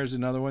 Sherman, there's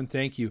another one.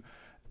 Thank you.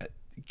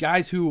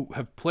 Guys who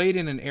have played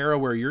in an era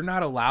where you're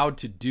not allowed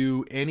to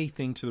do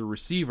anything to the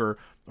receiver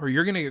or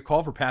you're going to get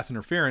called for pass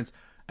interference,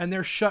 and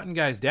they're shutting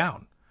guys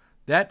down.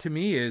 That to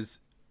me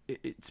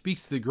it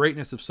speaks to the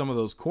greatness of some of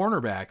those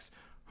cornerbacks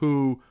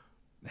who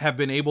have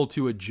been able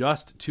to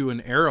adjust to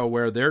an era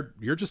where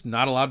you're just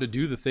not allowed to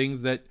do the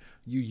things that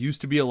you used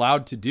to be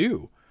allowed to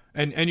do.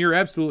 And you're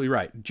absolutely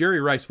right.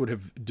 Jerry Rice would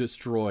have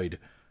destroyed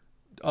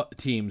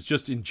teams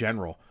just in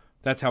general.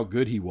 That's how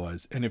good he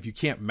was. And if you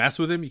can't mess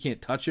with him, you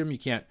can't touch him, you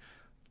can't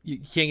get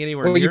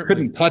anywhere near him. Well, you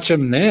couldn't touch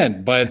him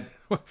then, but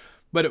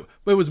it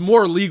was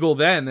more legal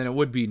then than it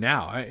would be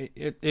now.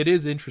 It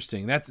is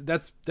interesting.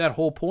 That's that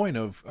whole point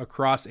of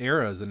across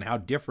eras and how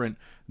different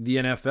the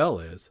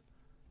NFL is.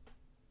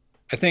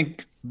 I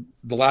think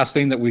the last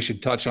thing that we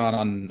should touch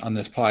on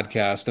this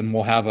podcast, and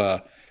we'll have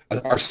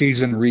our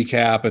season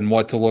recap and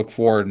what to look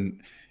for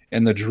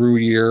in the Drew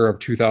year of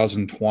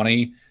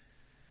 2020.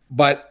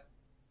 But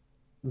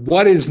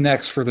what is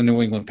next for the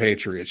New England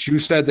Patriots? You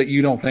said that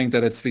you don't think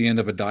that it's the end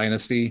of a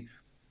dynasty,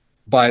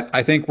 but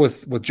I think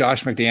with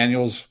Josh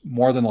McDaniels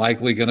more than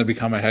likely going to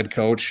become a head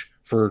coach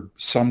for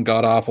some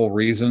god-awful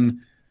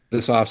reason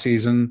this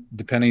offseason,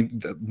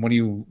 depending when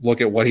you look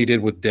at what he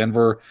did with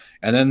Denver.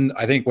 And then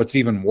I think what's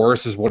even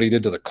worse is what he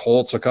did to the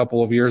Colts a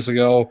couple of years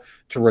ago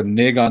to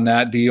renege on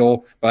that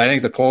deal. But I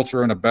think the Colts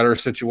are in a better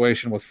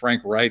situation with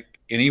Frank Reich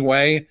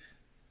anyway.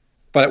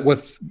 But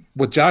with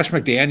Josh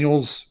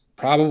McDaniels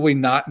probably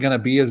not going to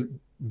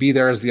be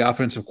there as the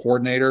offensive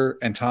coordinator,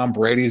 and Tom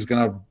Brady is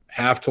going to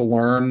have to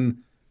learn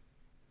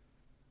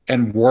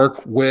and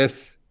work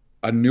with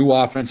a new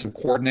offensive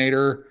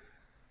coordinator.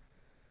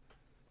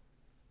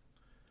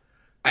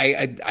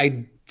 I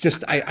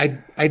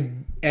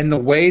and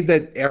the way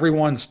that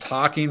everyone's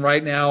talking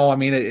right now, I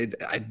mean,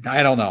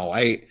 I don't know.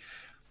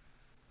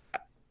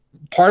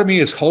 Part of me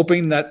is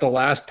hoping that the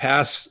last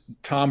pass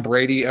Tom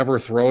Brady ever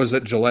throws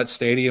at Gillette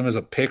Stadium is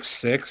a pick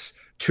six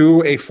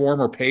to a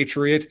former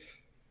Patriot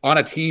on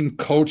a team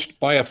coached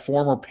by a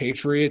former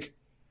Patriot.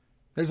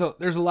 There's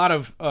a lot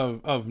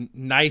of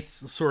nice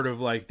sort of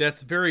like,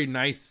 that's very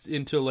nice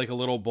into like a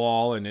little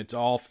ball, and it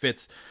all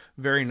fits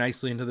very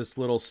nicely into this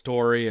little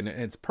story, and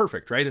it's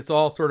perfect, right? It's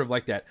all sort of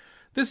like that.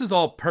 This is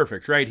all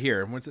perfect right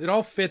here. It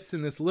all fits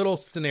in this little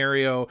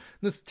scenario,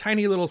 this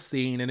tiny little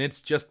scene, and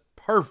it's just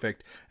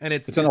perfect. And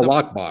it's in a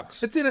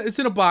lockbox. It's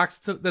in a box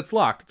that's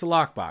locked. It's a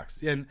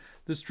lockbox. And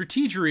the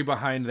strategery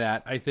behind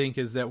that, I think,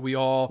 is that we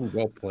all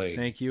well played.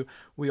 Thank you.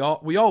 We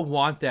all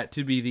want that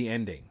to be the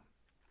ending.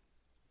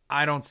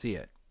 I don't see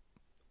it.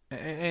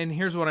 And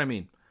here's what I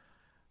mean.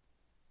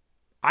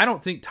 I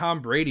don't think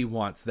Tom Brady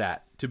wants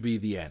that to be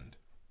the end.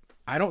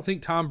 I don't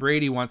think Tom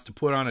Brady wants to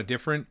put on a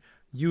different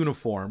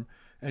uniform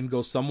and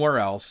go somewhere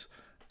else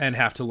and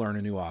have to learn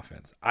a new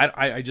offense.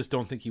 I just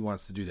don't think he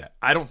wants to do that.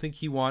 I don't think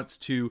he wants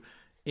to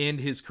end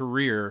his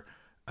career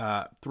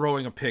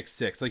throwing a pick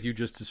six like you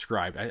just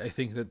described. I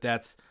think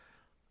that's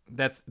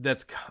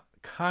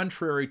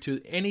contrary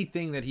to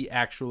anything that he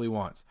actually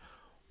wants.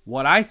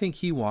 What I think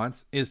he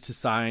wants is to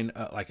sign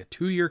like a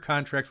 2-year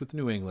contract with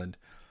New England,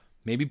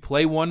 maybe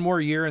play one more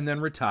year and then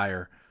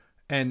retire,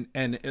 and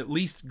at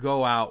least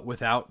go out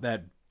without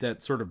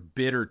that sort of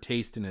bitter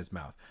taste in his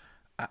mouth.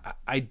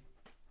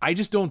 I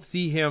just don't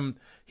see him.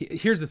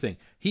 Here's the thing.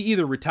 He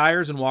either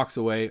retires and walks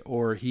away,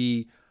 or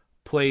he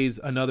plays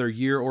another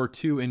year or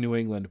two in New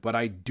England, but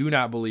I do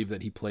not believe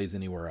that he plays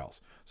anywhere else.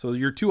 So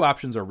your two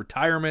options are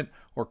retirement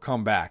or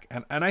come back.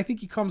 And I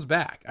think he comes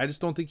back. I just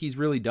don't think he's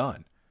really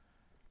done.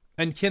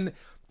 And can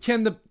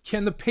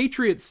the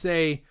Patriots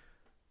say,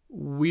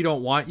 we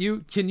don't want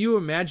you? Can you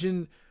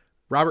imagine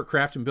Robert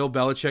Kraft and Bill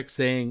Belichick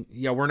saying,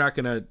 yeah, we're not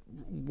gonna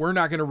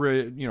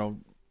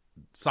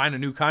sign a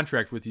new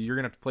contract with you. You're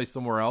gonna have to play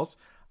somewhere else.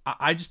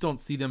 I just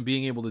don't see them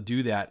being able to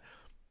do that.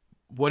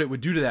 What it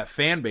would do to that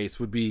fan base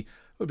would be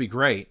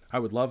great. I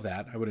would love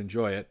that. I would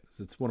enjoy it.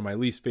 It's one of my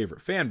least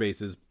favorite fan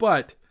bases,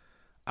 but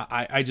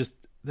I just,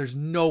 there's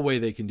no way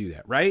they can do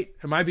that, right?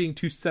 Am I being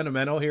too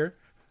sentimental here?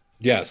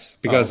 Yes,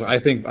 because I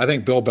think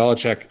Bill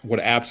Belichick would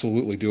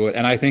absolutely do it,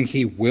 and I think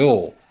he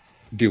will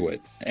do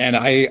it. And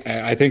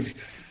I think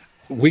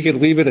we could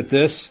leave it at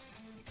this.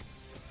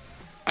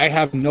 I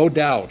have no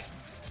doubt,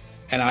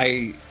 and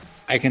I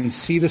can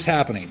see this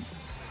happening.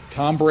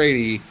 Tom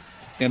Brady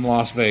in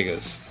Las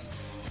Vegas.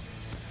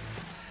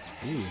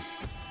 Ooh,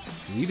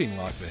 leaving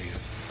Las Vegas.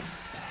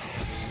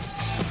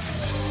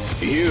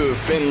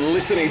 You've been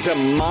listening to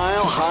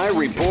Mile High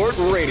Report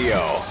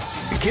Radio.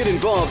 Get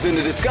involved in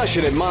the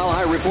discussion at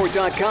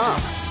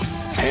milehighreport.com.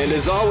 And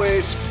as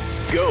always,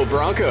 go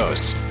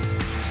Broncos.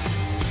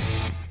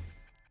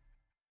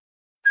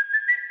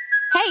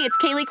 Hey, it's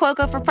Kaylee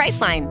Cuoco for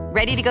Priceline.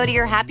 Ready to go to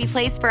your happy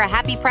place for a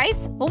happy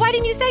price? Well, why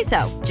didn't you say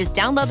so? Just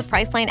download the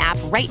Priceline app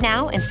right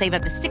now and save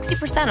up to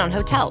 60% on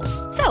hotels.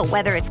 So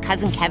whether it's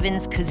Cousin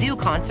Kevin's Kazoo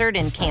Concert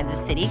in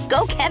Kansas City,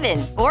 go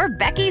Kevin, or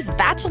Becky's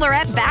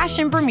Bachelorette Bash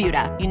in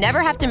Bermuda, you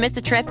never have to miss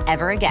a trip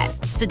ever again.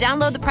 So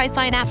download the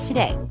Priceline app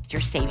today.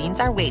 Your savings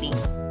are waiting.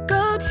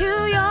 Go to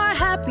your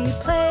happy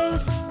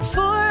place for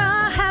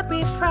a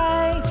happy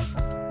price.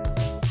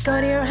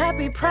 Go to your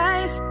happy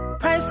price,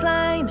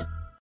 Priceline.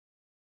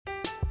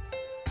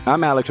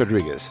 I'm Alex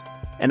Rodriguez.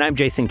 And I'm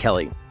Jason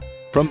Kelly.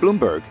 From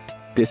Bloomberg,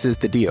 this is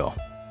The Deal.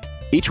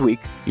 Each week,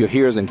 you'll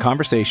hear us in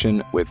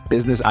conversation with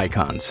business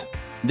icons.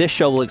 This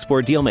show will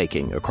explore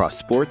deal-making across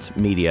sports,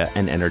 media,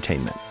 and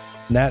entertainment.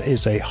 That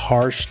is a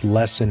harsh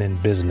lesson in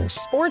business.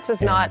 Sports is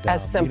not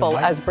as simple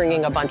as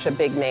bringing a bunch of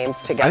big names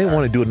together. I didn't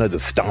want to do another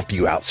stomp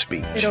you out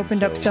speech. It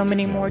opened up so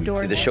many more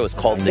doors. The show is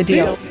called The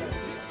Deal.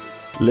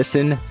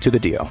 Listen to The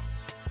Deal.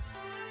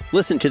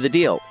 Listen to The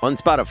Deal on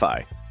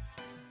Spotify.